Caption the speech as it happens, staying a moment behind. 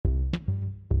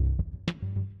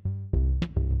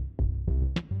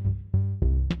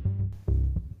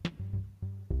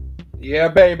Yeah,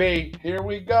 baby. Here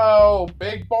we go.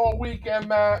 Big ball weekend,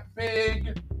 Matt.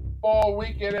 Big ball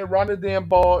weekend. And Run the Damn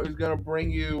Ball is going to bring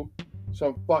you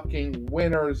some fucking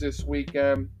winners this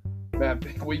weekend. Matt,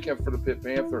 big weekend for the Pitt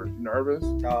Panthers. You nervous?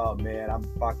 Oh man, I'm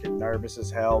fucking nervous as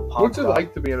hell. What's it Pumped up.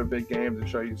 like to be in a big game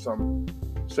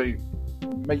to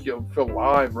make you feel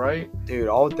live, right? Dude,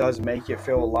 all it does is make you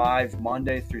feel alive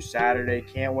Monday through Saturday.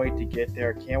 Can't wait to get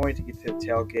there. Can't wait to get to the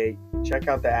tailgate. Check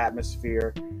out the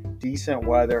atmosphere. Decent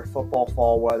weather, football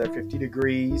fall weather, 50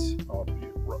 degrees. Oh,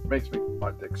 it makes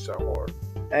my dick so hard.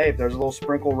 Hey, if there's a little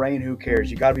sprinkle rain, who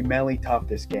cares? You got to be mentally tough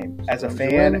this game. As a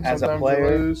Sometimes you fan, win, as a sometimes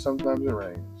player, you lose, sometimes it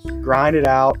rains. grind it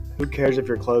out. Who cares if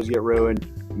your clothes get ruined?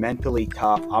 Mentally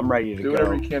tough. I'm ready to Do go.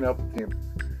 whatever you can to help the team.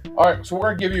 All right, so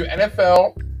we're going to give you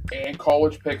NFL and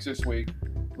college picks this week.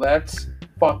 Let's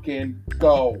fucking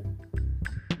go.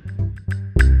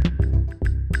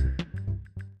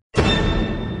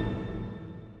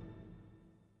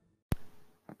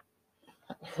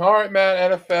 All right,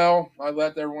 man, NFL. I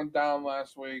let everyone down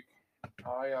last week.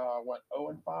 I went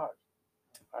 0-5. I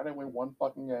didn't win one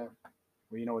fucking game.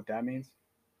 Well, you know what that means?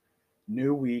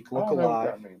 New week, I look don't know what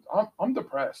alive. that means. I'm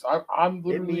depressed. I'm It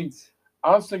literally. means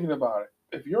I was thinking about it.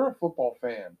 If you're a football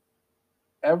fan,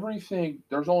 if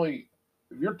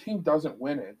your team doesn't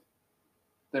win it,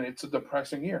 then it's a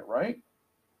depressing year, right?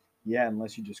 yeah,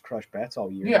 unless you just crush bets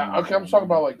all year. Yeah, okay. I'm talking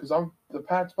about because the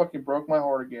Pats fucking broke my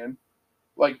heart again.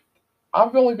 Like,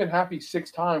 I've only been happy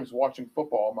 6 times watching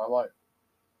football in my life.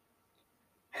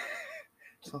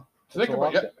 So Think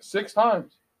about it. 6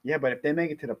 times. yeah, but if they make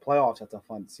it to the playoffs, that's a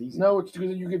fun season. No, it's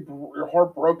because you get your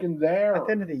heart broken there. At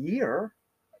the end of the year,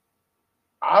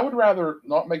 I would rather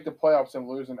not make the playoffs than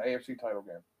lose an AFC title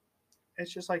game.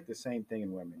 it's just like the same thing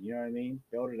in women. You know what I mean?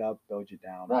 Build it up, build you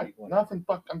down. Right. Whatever. Nothing.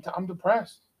 Fuck. I'm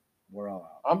depressed. We're all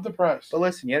out. I'm depressed. But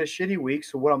listen, you had a shitty week,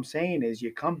 so what I'm saying is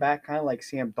you come back kind of like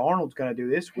Sam Darnold's going to do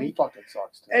this He week, fucking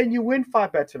sucks too. and you win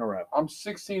 5 bets in a row. I'm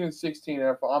 16-16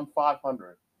 NFL. I'm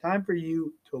 500. Time for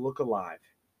you to look alive.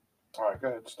 All right, go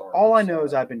ahead, start. All I know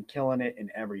is I've been killing it in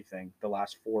everything the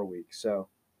last 4 weeks. So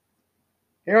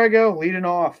here I go, leading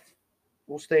off.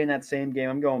 We'll stay in that same game.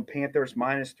 I'm going Panthers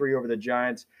 -3 over the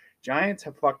Giants. Giants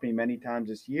have fucked me many times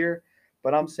this year,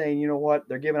 but I'm saying, you know what?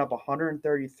 They're giving up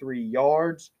 133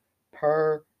 yards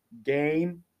per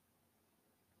game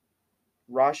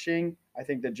rushing. I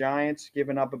think the Giants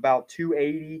giving up about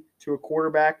 280 to a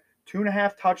quarterback,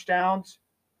 2.5 touchdowns.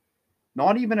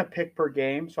 Not even a pick per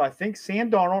game. So I think Sam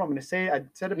Darnold, I'm going to say, I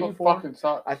said it He before. fucking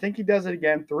sucks. I think he does it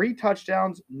again. 3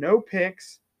 touchdowns, no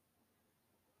picks.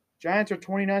 Giants are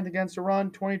 29th against the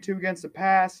run, 22 against the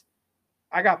pass.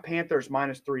 I got Panthers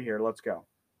 -3 here. Let's go.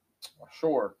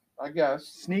 Sure, I guess.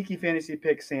 Sneaky fantasy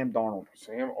pick, Sam Darnold.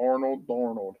 Sam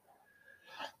Darnold.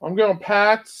 I'm going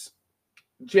Pats,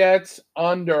 Jets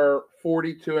under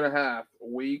 42.5.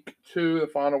 Week 2, the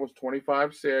final was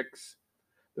 25-6.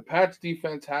 The Pats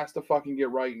defense has to fucking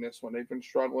get right in this one. They've been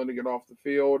struggling to get off the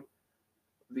field.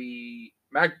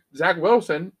 Zach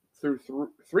Wilson threw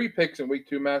 3 picks in week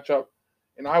 2 matchup,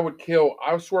 and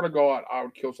I swear to God, I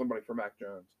would kill somebody for Mac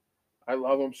Jones. I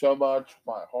love him so much.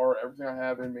 My heart, everything I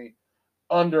have in me.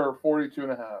 Under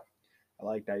 42.5. I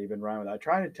like that. You've been running with that. I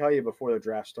tried to tell you before the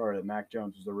draft started that Mac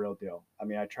Jones was the real deal. I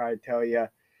mean, I tried to tell you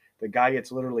the guy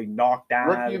gets literally knocked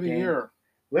down out Rookie of of the game. year.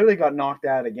 Literally got knocked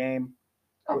out of the game.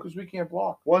 Oh, because we can't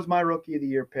block. Was my rookie of the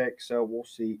year pick, so we'll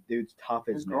see. Dude's tough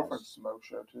as His nails. girlfriend's smoke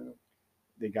show, too.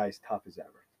 The guy's tough as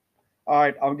ever. All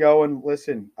right, I'm going.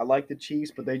 Listen, I like the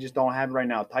Chiefs, but they just don't have it right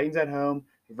now. Titans at home.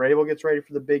 If Vrabel gets ready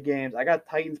for the big games, I got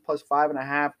Titans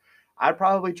 +5.5. I'd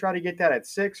probably try to get that at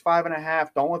 6,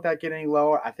 5.5. Don't let that get any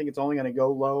lower. I think it's only going to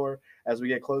go lower as we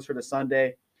get closer to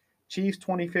Sunday. Chiefs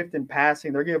 25th in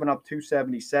passing. They're giving up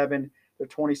 277. They're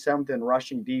 27th in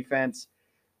rushing defense.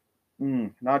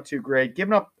 Not too great.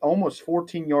 Giving up almost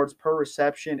 14 yards per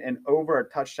reception and over a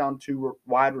touchdown to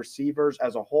wide receivers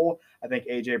as a whole. I think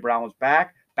A.J. Brown was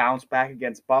back. Bounced back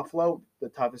against Buffalo, the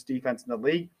toughest defense in the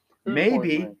league.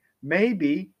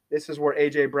 Maybe this is where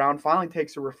A.J. Brown finally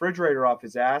takes the refrigerator off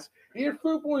his ass He had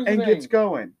food poisoning. and gets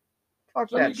going. Fuck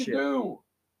Something that he shit. can do.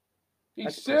 He's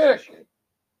That's pussy sick. shit.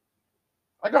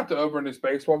 I got the over in this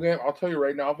baseball game. I'll tell you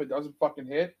right now, if it doesn't fucking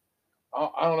hit,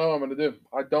 I don't know what I'm going to do.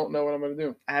 I don't know what I'm going to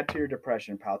do. Add to your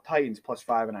depression, pal. Titans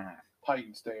 +5.5.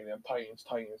 Titans staying in.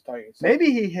 Titans.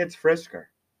 Maybe he hits Frisker.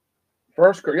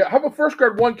 Frisker. Yeah, how about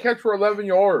Frisker had 1 catch for 11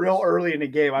 yards? Real early in the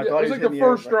game. I Yeah, thought it was he like the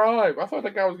first drive. I thought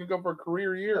that guy was going to go for a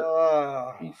career year.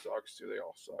 He sucks too. They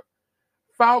all suck.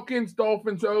 Falcons,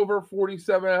 Dolphins over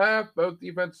 47.5. Both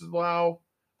defenses allow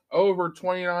over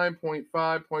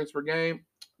 29.5 points per game.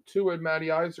 Tua and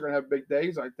Matty Ice are going to have big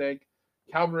days, I think.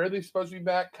 Calvin Ridley's supposed to be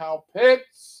back. Kyle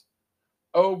Pitts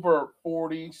over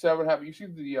 47.5. You see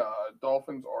the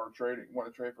Dolphins are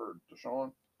want to trade for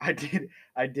Deshaun. I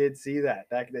did see that.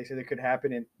 They said it could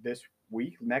happen in this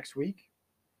week, next week.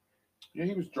 Yeah,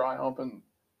 he was dry humping.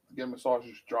 Getting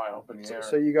massages, dry humping the air.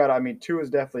 So you got. I mean, Tua is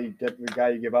definitely the guy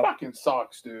you give up. Fucking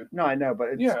sucks, dude. No, I know, but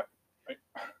it's, yeah.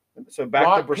 So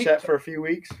back to Brissett for a few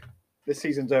weeks. This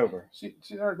season's over. See,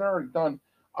 they're already done.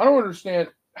 I don't understand.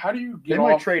 How do you get? They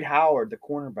might trade Howard, the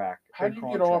cornerback. How do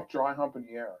you get off dry humping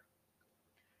the air?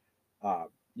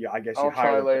 Yeah, I guess I'll you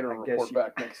hire try later and report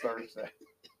back next Thursday.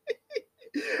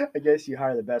 I guess you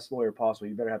hire the best lawyer possible.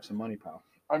 You better have some money, pal.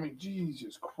 I mean,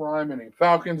 Jesus, criminy.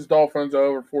 Falcons, Dolphins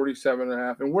over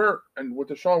 47.5. And what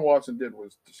Deshaun Watson did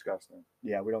was disgusting.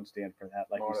 Yeah, we don't stand for that.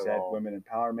 Like Not you at said, all. women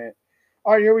empowerment.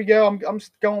 All right, here we go. I'm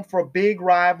going for a big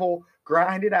rival,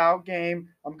 grinded out game.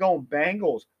 I'm going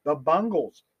Bengals, the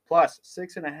Bungles, plus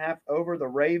 6.5 over the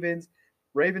Ravens.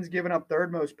 Ravens giving up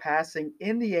third most passing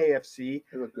in the AFC.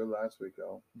 They looked good last week,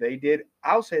 though. They did.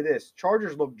 I'll say this.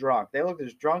 Chargers look drunk. They looked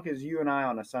as drunk as you and I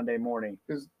on a Sunday morning.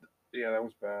 Yeah, that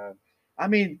was bad. I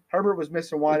mean, Herbert was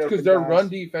missing wide open. Because their run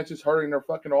defense is hurting their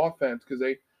fucking offense because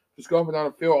they just go up and down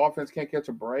the field. Offense can't catch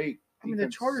a break. I mean, the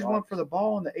Chargers went for the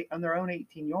ball on their own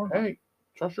 18-yard line. Hey,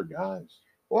 trust your guys.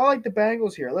 Well, I like the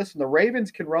Bengals here. Listen, the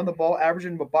Ravens can run the ball,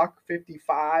 averaging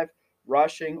 $155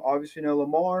 rushing. Obviously, no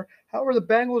Lamar. However, the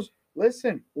Bengals,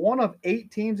 listen, one of 8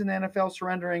 teams in the NFL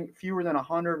surrendering fewer than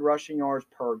 100 rushing yards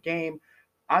per game.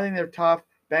 I think they're tough.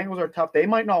 Bengals are tough. They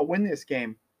might not win this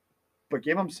game, but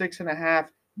give them 6.5.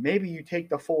 Maybe you take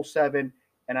the full 7,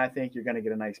 and I think you're going to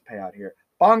get a nice payout here.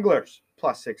 Bunglers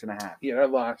plus 6.5. Yeah,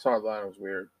 that line was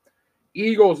weird.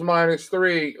 Eagles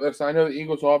 -3. Listen, I know the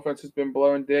Eagles offense has been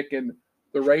blowing dick, and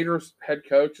the Raiders head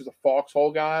coach is a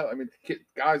foxhole guy. I mean,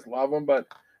 guys love him, but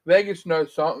Vegas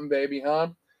knows something, baby,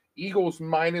 huh? Eagles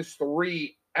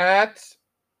 -3 at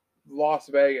Las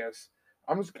Vegas.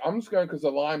 I'm just going because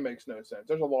the line makes no sense.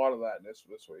 There's a lot of that this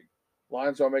week.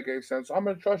 Lines don't make any sense. So I'm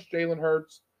going to trust Jalen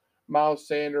Hurts, Miles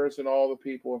Sanders, and all the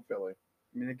people in Philly.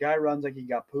 I mean, the guy runs like he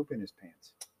got poop in his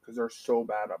pants. Because they're so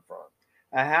bad up front.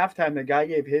 At halftime, the guy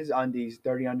gave his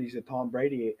dirty undies to Tom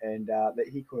Brady, and that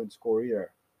he couldn't score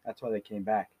either. That's why they came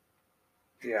back.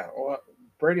 Yeah, well,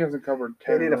 Brady hasn't covered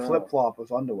 10. They did a flip-flop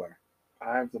with underwear.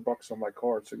 I have the Bucks on my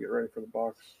card, so get ready for the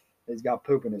Bucks. He's got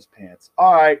poop in his pants.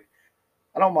 All right.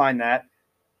 I don't mind that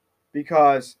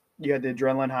because you had the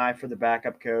adrenaline high for the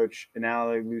backup coach, and now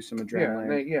they lose some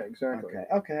adrenaline. Yeah, exactly.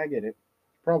 Okay, I get it.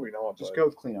 Probably not. Just go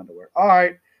with clean underwear. All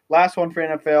right. Last one for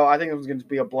NFL. I think it was going to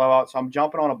be a blowout, so I'm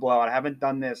jumping on a blowout. I haven't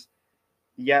done this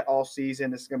yet all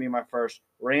season. This is going to be my first.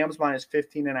 Rams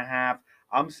 -15.5.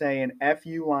 I'm saying F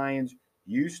you Lions.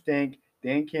 You stink.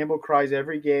 Dan Campbell cries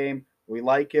every game. We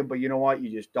like him, but you know what? You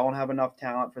just don't have enough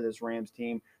talent for this Rams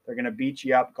team. They're going to beat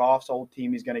you up. Goff's old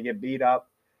team, he's going to get beat up.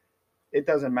 It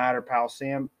doesn't matter, pal.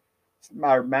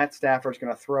 Matt Stafford's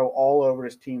going to throw all over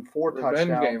his team. 4 touchdowns.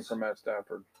 Revenge game for Matt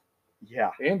Stafford.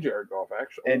 Yeah. And Jared Goff,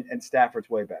 actually. And Stafford's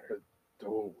way better.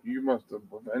 Oh, you must have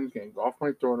revenge game. Goff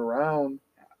might throw it around.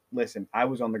 Listen, I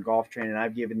was on the golf train, and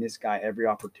I've given this guy every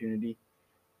opportunity.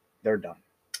 They're done.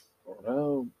 Oh,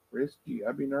 no. Risky.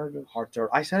 I'd be nervous.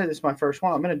 I said this is my first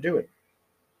one. I'm going to do it.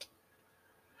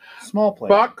 Small play.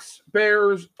 Bucks,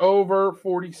 Bears over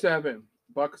 47.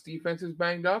 Bucks defense is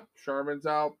banged up. Sherman's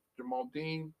out. Jamal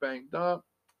Dean banged up.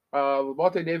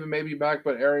 Levante David may be back,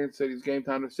 but Arians said he's game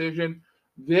time decision.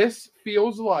 This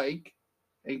feels like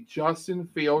a Justin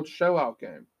Fields showout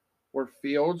game where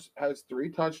Fields has 3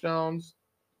 touchdowns,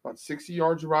 about 60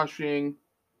 yards rushing,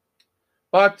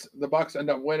 but the Bucks end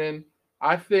up winning.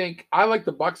 I think I like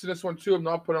the Bucks in this one too. I'm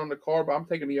not putting on the card, but I'm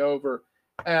taking the over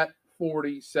at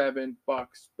 47.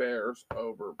 Bucks Bears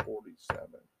over 47.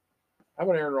 How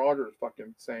about Aaron Rodgers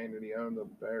fucking saying that he owned the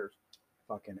Bears?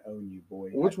 Fucking own you, boy.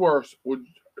 What's worse, would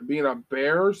being a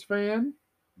Bears fan,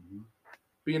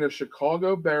 being a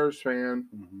Chicago Bears fan,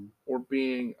 or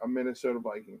being a Minnesota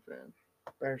Viking fan?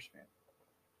 Bears fan.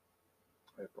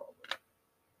 Yeah, probably.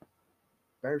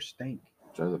 Bears stink.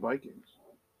 So do the Vikings.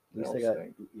 At least they got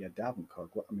Dalvin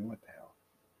Cook. What the hell?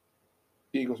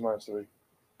 Eagles -3.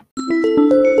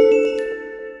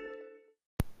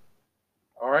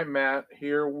 All right, Matt.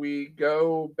 Here we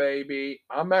go, baby.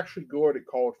 I'm actually good at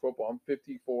college football. I'm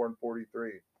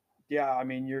 54-43. Yeah, I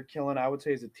mean, you're killing. I would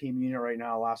say as a team unit right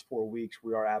now, last 4 weeks,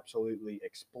 we are absolutely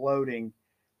exploding.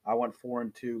 I went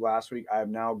 4-2 last week. I have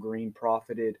now green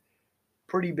profited.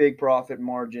 Pretty big profit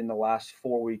margin the last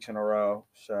 4 weeks in a row.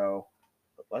 So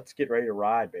let's get ready to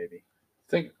ride, baby.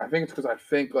 I think it's because I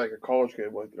think like a college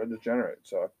kid was a degenerate.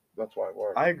 So that's why it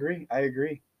works. I agree.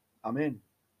 I'm in.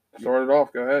 Start it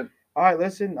off. Go ahead. All right,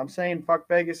 listen, I'm saying fuck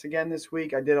Vegas again this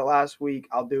week. I did it last week.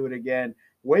 I'll do it again.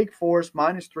 Wake Forest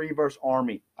 -3 versus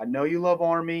Army. I know you love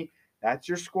Army. That's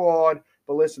your squad.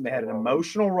 But listen, they had an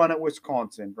emotional run at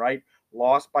Wisconsin, right?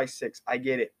 Lost by 6. I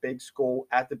get it. Big school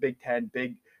at the Big Ten,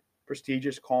 big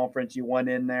prestigious conference. You went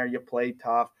in there, you played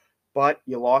tough, but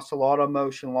you lost a lot of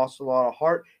emotion, lost a lot of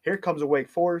heart. Here comes a Wake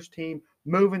Forest team,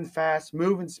 moving fast,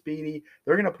 moving speedy.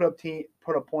 They're going to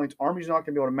put up points. Army's not going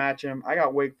to be able to match them. I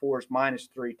got Wake Forest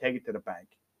 -3. Take it to the bank.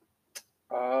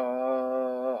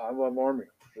 I love Army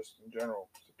just in general.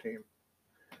 It's a team.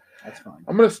 That's fine.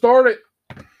 I'm going to start it.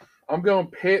 I'm going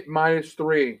Pitt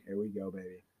 -3. Here we go,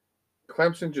 baby.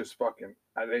 Clemson just fucking,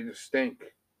 they just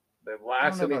stink. I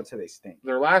don't know about they stink.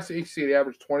 Their last EC, they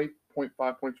averaged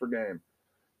 20.5 points per game,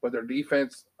 but their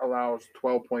defense allows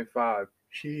 12.5.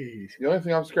 Jeez. The only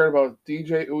thing I'm scared about is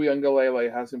DJ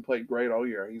Uiagalelei hasn't played great all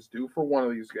year. He's due for one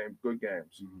of these good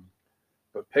games. Mm-hmm.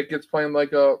 But Pickett's playing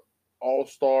like a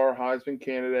all-star Heisman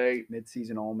candidate.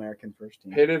 Mid-season All-American first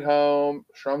team. Pitt at home.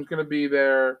 Strum's going to be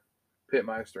there. Pitt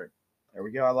 -3. There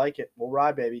we go. I like it. We'll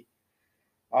ride, baby.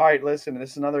 All right, listen,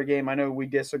 this is another game. I know we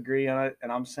disagree on it,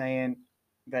 and I'm saying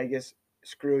Vegas,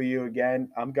 screw you again.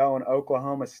 I'm going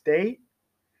Oklahoma State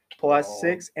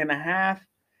 +6.5.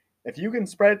 If you can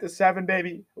spread it to 7,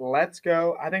 baby, let's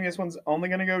go. I think this one's only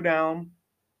going to go down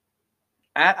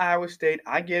at Iowa State.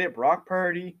 I get it. Brock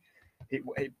Purdy,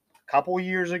 a couple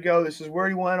years ago, this is where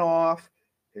he went off.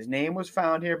 His name was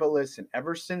found here, but listen,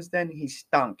 ever since then, he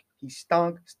stunk. He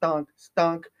stunk.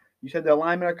 You said the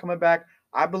alignment are coming back.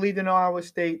 I believed in Iowa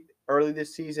State early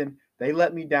this season. They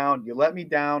let me down. You let me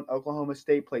down. Oklahoma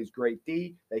State plays great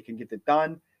D. They can get it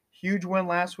done. Huge win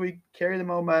last week. Carry the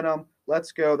momentum.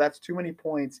 Let's go. That's too many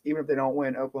points. Even if they don't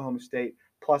win, Oklahoma State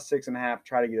 +6.5.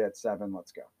 Try to get at 7.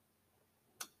 Let's go.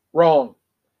 Wrong.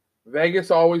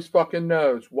 Vegas always fucking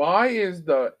knows. Why is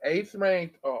the 8th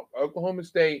ranked Oklahoma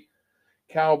State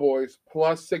Cowboys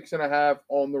 +6.5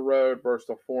 on the road versus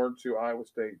the 4-2 Iowa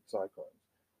State Cyclones?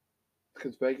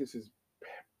 Because Vegas is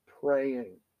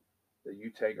praying that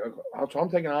you take. I'm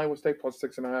taking Iowa State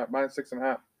 +6.5,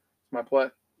 -6.5. It's my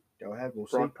play. Go ahead. We'll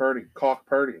Brock see. Purdy. Cock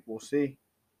Purdy. We'll see.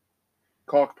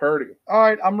 Cock Purdy. All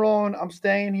right, I'm rolling. I'm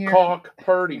staying here. Cock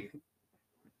Purdy.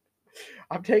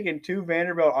 I'm taking 2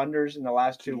 Vanderbilt unders in the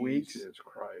last 2 weeks. Jesus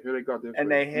Christ. Who they got this And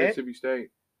week? they hit. Mississippi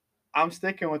State. I'm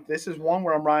sticking with this. Is one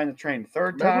where I'm riding the train.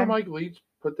 Third Remember time. Mike Leach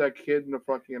put that kid in the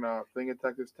fucking thing at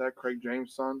Texas Tech, Craig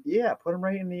James' son? Yeah, put him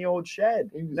right in the old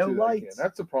shed. No lights.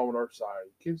 That's the problem with our side.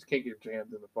 Kids can't get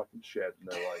jammed in the fucking shed.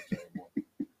 No lights anymore.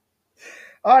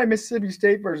 All right, Mississippi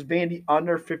State versus Vandy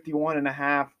under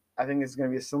 51.5. I think this is going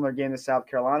to be a similar game to South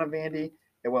Carolina Vandy.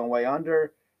 It went way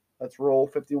under. Let's roll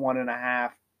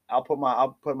 51.5. I'll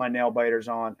put my nail biters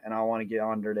on, and I want to get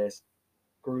under this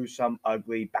gruesome,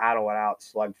 ugly, battle it out,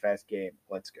 slugfest game.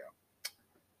 Let's go.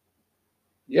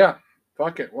 Yeah,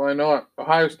 fuck it. Why not?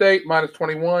 Ohio State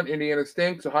 -21. Indiana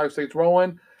stinks. Ohio State's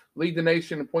rolling. Lead the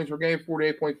nation in points per game,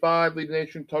 48.5. Lead the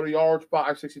nation total yards,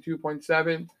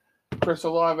 562.7. Chris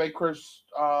Olave, Chris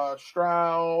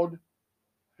Stroud.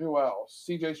 Who else?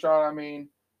 CJ Stroud,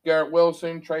 Garrett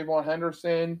Wilson, Trayvon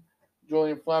Henderson,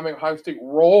 Julian Fleming. Ohio State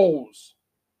rolls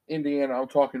Indiana. I'm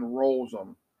talking rolls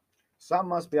them. Something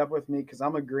must be up with me because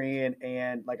I'm agreeing.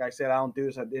 And like I said, I don't do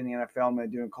this in the NFL. I'm going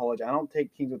to do in college. I don't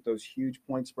take teams with those huge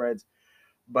point spreads.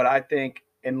 But I think,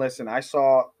 and listen, I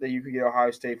saw that you could get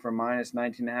Ohio State from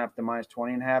 -19.5 to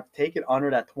 -20.5. Take it under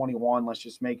that 21. Let's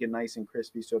just make it nice and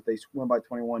crispy. So if they win by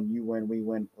 21, you win, we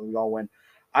win, we all win.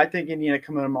 I think Indiana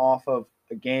coming off of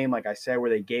a game, like I said, where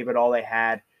they gave it all they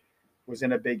had, was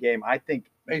in a big game. I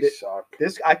think they suck.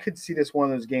 I could see this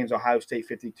one of those games, Ohio State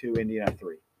 52, Indiana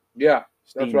 3. Yeah,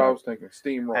 that's what I was thinking.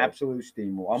 Steamroll. Absolute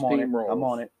steamroll. I'm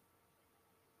on it.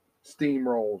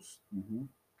 Steamrolls. Mm-hmm.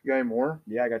 You got any more?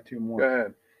 Yeah, I got 2 more. Go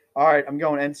ahead. All right, I'm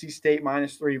going NC State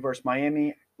 -3 versus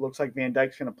Miami. Looks like Van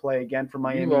Dyke's going to play again for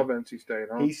Miami. You love NC State,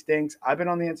 huh? He stinks. I've been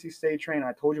on the NC State train.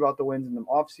 I told you about the wins in the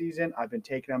offseason. I've been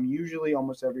taking them usually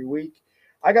almost every week.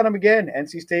 I got them again.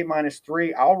 NC State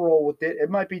 -3. I'll roll with it. It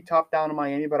might be tough down in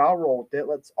Miami, but I'll roll with it.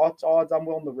 It's odds I'm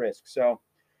willing to risk. So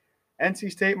NC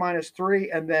State -3.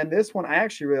 And then this one, I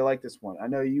actually really like this one. I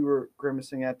know you were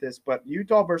grimacing at this, but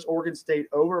Utah versus Oregon State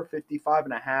over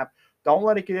 55.5. Don't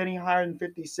let it get any higher than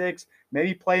 56.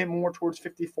 Maybe play it more towards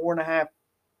 54.5.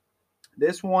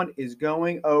 This one is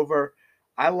going over.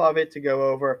 I love it to go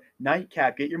over.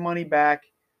 Nightcap, get your money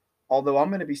back. Although I'm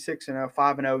going to be 6-0,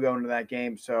 5-0 going into that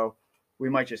game, so we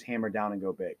might just hammer down and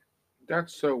go big.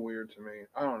 That's so weird to me.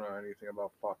 I don't know anything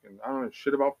about fucking. I don't know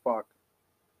shit about fuck.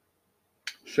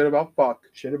 Shit about fuck.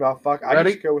 Shit about fuck. I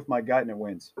just go with my gut and it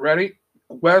wins. Ready?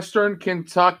 Western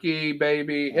Kentucky,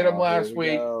 baby. Hit them last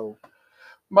week. Go.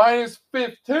 Minus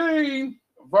 15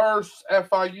 versus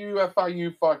FIU.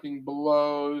 FIU fucking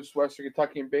blows. Western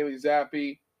Kentucky and Bailey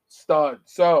Zappi, stud.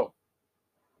 So,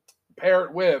 pair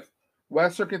it with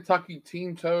Western Kentucky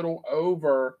team total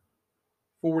over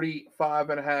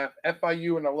 45.5.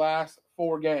 FIU in the last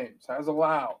 4 games has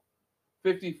allowed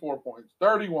 54 points,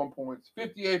 31 points,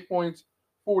 58 points,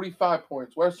 45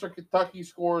 points. Western Kentucky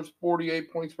scores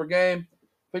 48 points per game. I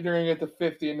think they're going to get to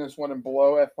 50 in this one and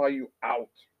blow FIU out.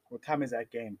 What time is that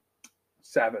game?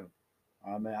 7.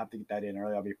 I'm going to have to get that in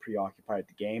early. I'll be preoccupied at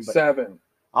the game. But 7.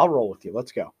 I'll roll with you.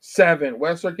 Let's go. 7.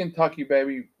 Western Kentucky,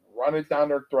 baby. Run it down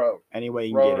their throat. Any way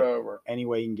you can Roll get it it. over. Any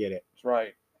way you can get it. That's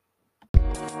right.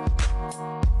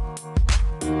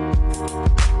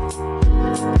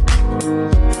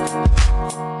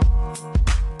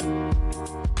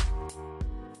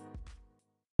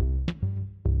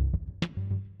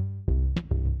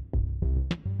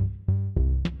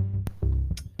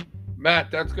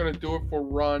 Matt, that's going to do it for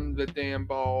Run the Damn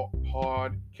Ball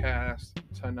podcast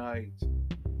tonight.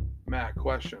 Matt,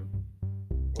 question.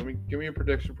 Give me a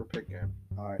prediction for Pitt game.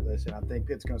 All right, listen. I think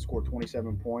Pitt's going to score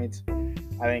 27 points.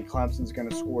 I think Clemson's going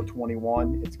to score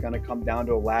 21. It's going to come down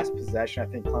to a last possession. I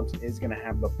think Clemson is going to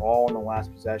have the ball in the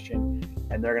last possession,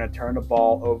 and they're going to turn the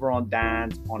ball over on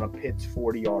downs on a Pitt's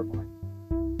 40-yard line.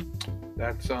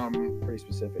 That's Pretty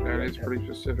specific. that is pretty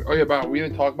specific. Oh yeah, but we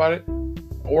didn't talk about it.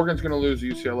 Oregon's going to lose to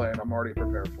UCLA, and I'm already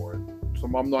prepared for it. So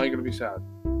I'm not even going to be sad.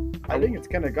 I think it's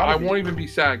going to I won't even be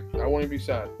sad. I won't even be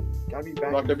sad. Gotta be back.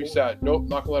 I'm not going to be sad. Nope,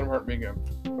 not going to let them hurt me again.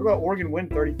 What about Oregon win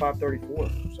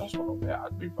 35-34? That's what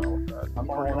I'd be fine with that. I'm partying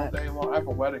calling all that. day long. I have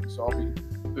a wedding, so I'll be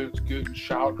boots good and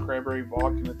shout cranberry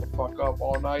vodka it the fuck up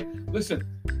all night. Listen,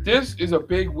 this is a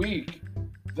big week.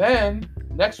 Then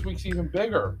next week's even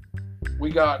bigger.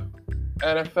 We got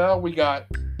NFL. We got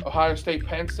Ohio State,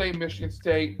 Penn State, Michigan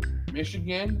State,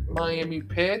 Michigan, Miami,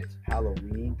 Pitt,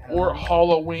 Halloween. or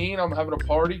Halloween. I'm having a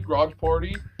party, garage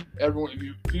party. Everyone,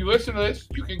 if you listen to this,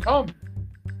 you can come.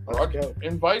 Let's go.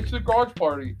 Invite to the garage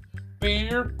party.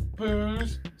 Beer,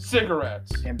 booze,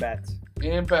 cigarettes, And bets.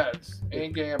 and bets,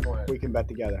 and gambling. We can bet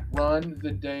together. Run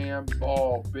the damn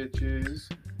ball, bitches.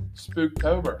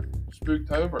 Spooktober.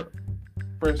 Spooktober.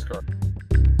 Frisker.